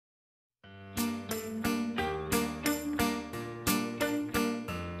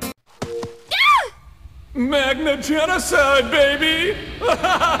Magna genocide, baby! Hey!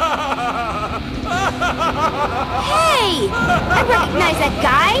 I recognize that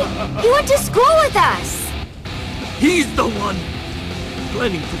guy! He went to school with us! He's the one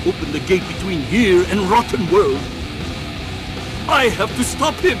planning to open the gate between here and Rotten World. I have to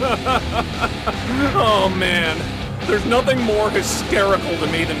stop him! Oh man, there's nothing more hysterical to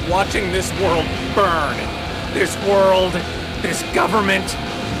me than watching this world burn. This world, this government,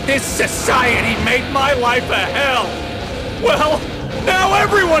 this society made my life a hell. Well, now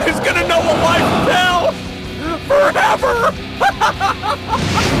everyone is gonna know a life of hell! Forever!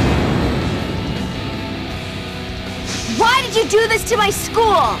 Why did you do this to my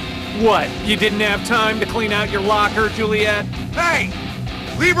school? What, you didn't have time to clean out your locker, Juliet? Hey!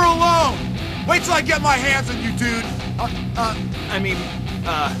 Leave her alone! Wait till I get my hands on you, dude!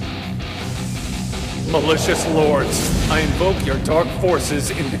 Malicious lords, I invoke your dark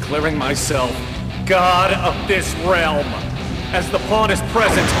forces in declaring myself God of this realm. As the pawn is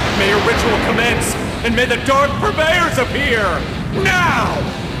present, may your ritual commence, and may the dark purveyors appear! Now!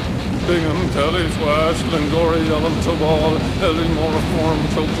 Bingham, Telly, Swash, Lingori, Ellum, Tawal, Ellie, Moriform,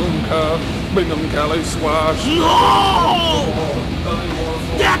 Chilton, Cab, Bingham, Cali, Swash. No!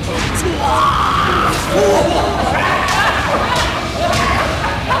 That's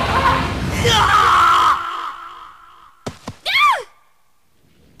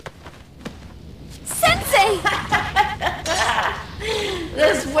Sensei!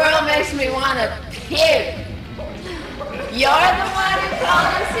 This world makes me want to puke. You're the one who called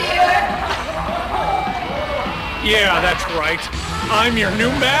us here? Yeah, that's right. I'm your new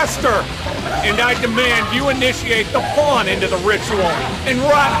master. And I demand you initiate the pawn into the ritual and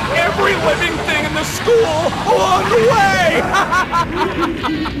rot every living thing in the school along the way!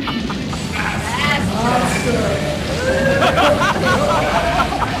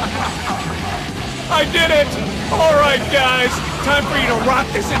 I did it! All right, guys. Time for you to rot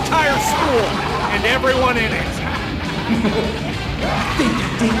this entire school and everyone in it.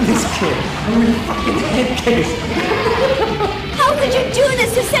 This kid, I'm in a fucking head case. How could you do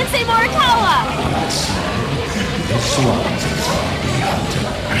this to Sensei Morikawa? This one's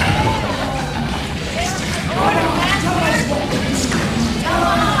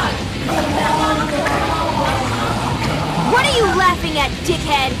What are you laughing at,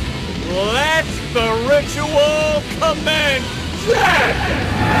 dickhead? Let the ritual commence!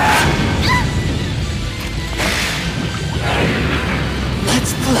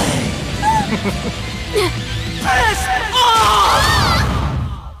 Let's play!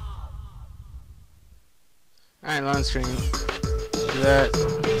 Alright, loan screen. That.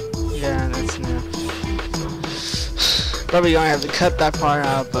 Yeah, that's new. Probably gonna have to cut that part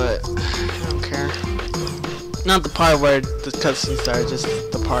out, but I don't care. Not the part where the cutscene started, just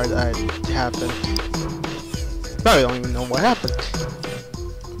the part that happened. Probably don't even know what happened.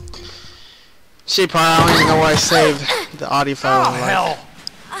 Shit, part I don't even know where I saved the audio file. Oh, hell!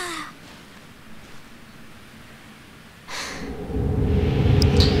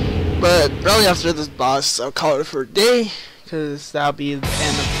 But really after this boss, I'll call it for a day, because that'll be the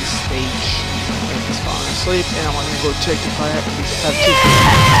end of this stage. I'm just falling asleep, and I want to go check if I have to.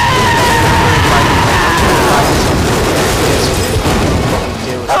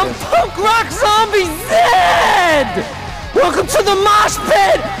 I'm Punk Rock Zombie Zed! Welcome to the mosh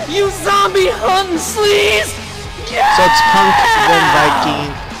pit, you zombie hunting sleaze! Yeah! So it's Punk, then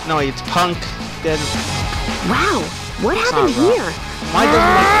Viking. No, it's Punk, then. Wow, what happened here? Why doesn't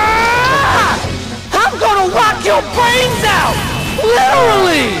I'm gonna rock your brains out!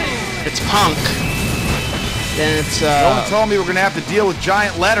 Literally! It's Punk. Then it's No one told me we're gonna have to deal with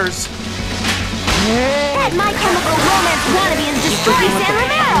giant letters. That My Chemical Romance wannabe is destroying San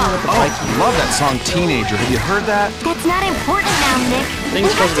Romero! Oh, I love that song Teenager. Have you heard that? That's not important now, Nick. We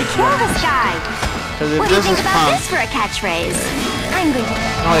Things have supposed to to be kill cool. this guy. Because if What do you this think is about Punk. this for a catchphrase? I'm going to...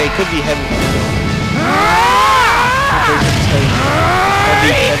 Oh, it could be heavy.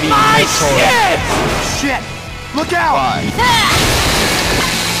 Heavy metal. Shit! Look out! Why?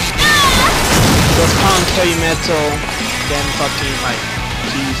 Those Punk, heavy metal, then fucking like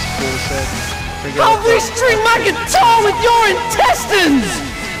peace bullshit. I'll restring my guitar with your intestines!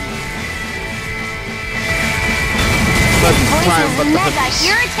 But Voice fine, is but mega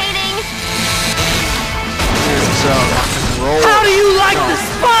irritating. it's roll. How do you like the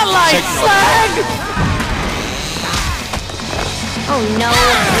spotlight, slag? Oh no.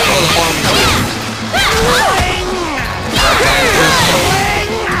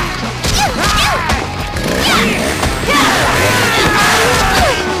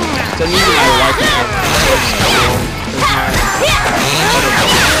 So I'm using my wife to help.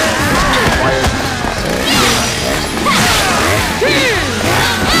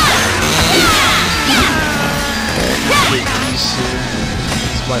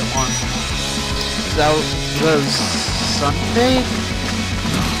 white one. That was Sunday?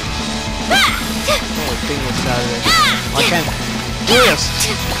 Oh, I think it was Saturday. I can't do this!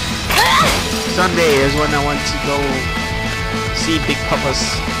 Sunday is when I went to go see Big Papa's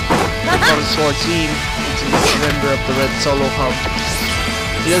sword team. He's a member of the Red Solo Hub.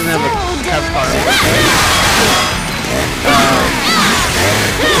 He doesn't have a cap car.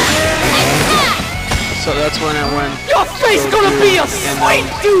 So that's when I went. Your face gonna be a sweet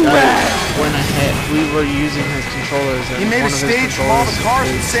do-rag! We were using his controllers. And He made a stage from all the cars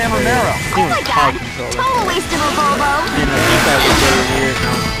in San Romero. Oh my god, total waste of a Volvo. And I think that was really weird.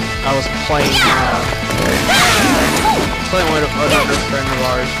 I was playing with another friend of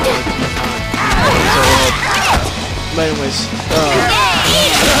ours. But anyways,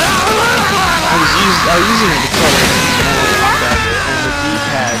 I was using the controller and the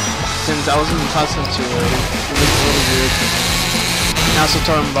D-pad. Since I wasn't accustomed to it, it was a little weird. And also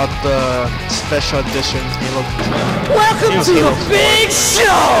talking about the special edition Halo controller. Welcome to the big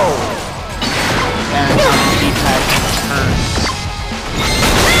show! And the D-pad turns.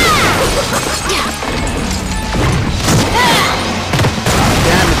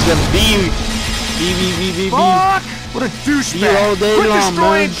 Damn, it's gonna be. Fuck! What a douchebag! all day Quit long,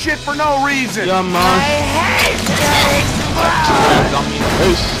 destroying man. shit for no reason! Yeah, man. Got me in the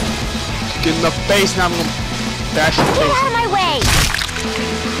face. Get in the face, now I'm gonna dash your Get face. out of my way.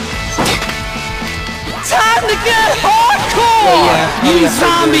 Time to get hardcore! You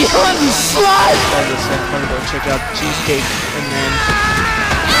zombie hunting slut! As I said, I'm gonna go check out Cheesecake and then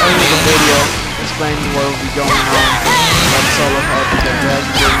I'll make a video explaining what will be going on. Solo Hub, the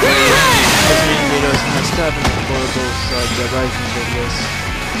Rising videos, and I still haven't uploaded those the Rising videos.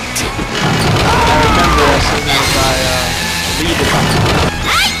 I remember as soon as I leave it.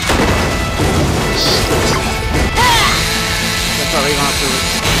 I'm probably gonna have to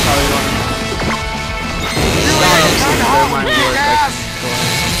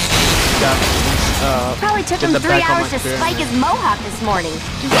Probably took him 3 hours to spike his mohawk this morning.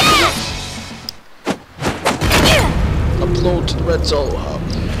 Upload to the Red Solo Hub.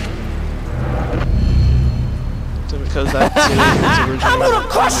 So because that is original. I'm gonna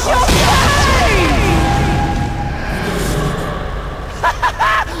crush your face!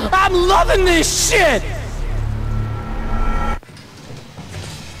 I'm loving this shit!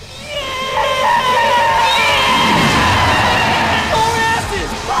 Your ass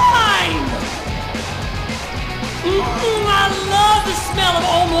is fine! I love the smell of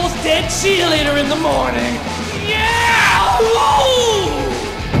almost dead cheerleader in the morning! Yeah! Woo!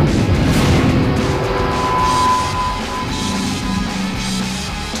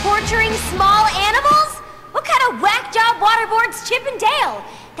 Torturing small animals? What kind of whack job waterboards Chip and Dale?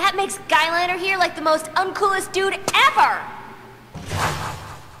 That makes Skyliner here like the most uncoolest dude ever!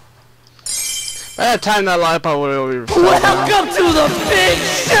 By that time that Lollipop will be Welcome to the big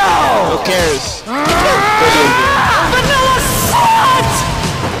show! Who cares? Vanilla slut!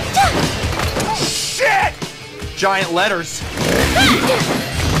 Shit! Giant letters.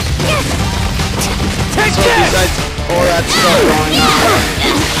 Take So this! besides all that stuff going on,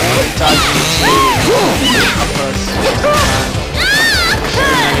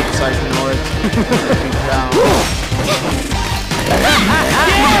 United Side North, down. I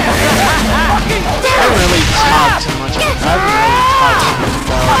don't really talk too much. I haven't really talked too much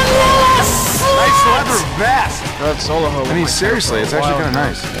about Nice leather vest. Red Solo Hub. I mean, seriously, it's actually kind of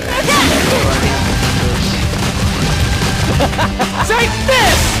nice. Take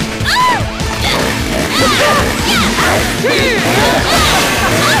this!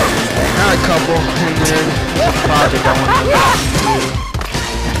 Not a couple, and then a project I want to do.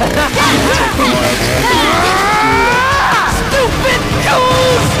 Take a while. Stupid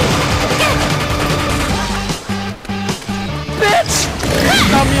goose! Bitch!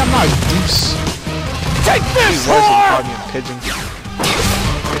 Tell me I'm not a goose. Take this, He wasn't whore! calling me a pigeon.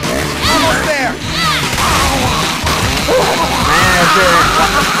 Almost there.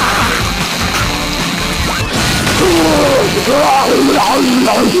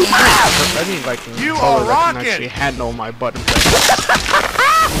 I need like You controller are that can rocking! actually handle my button press.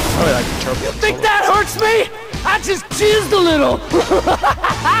 I really like the turbo. Think that hurts me? I just jizzed a little.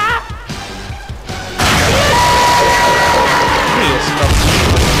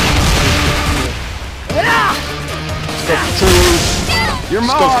 Your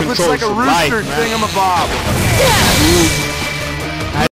mohawk looks like a rooster thingamabob.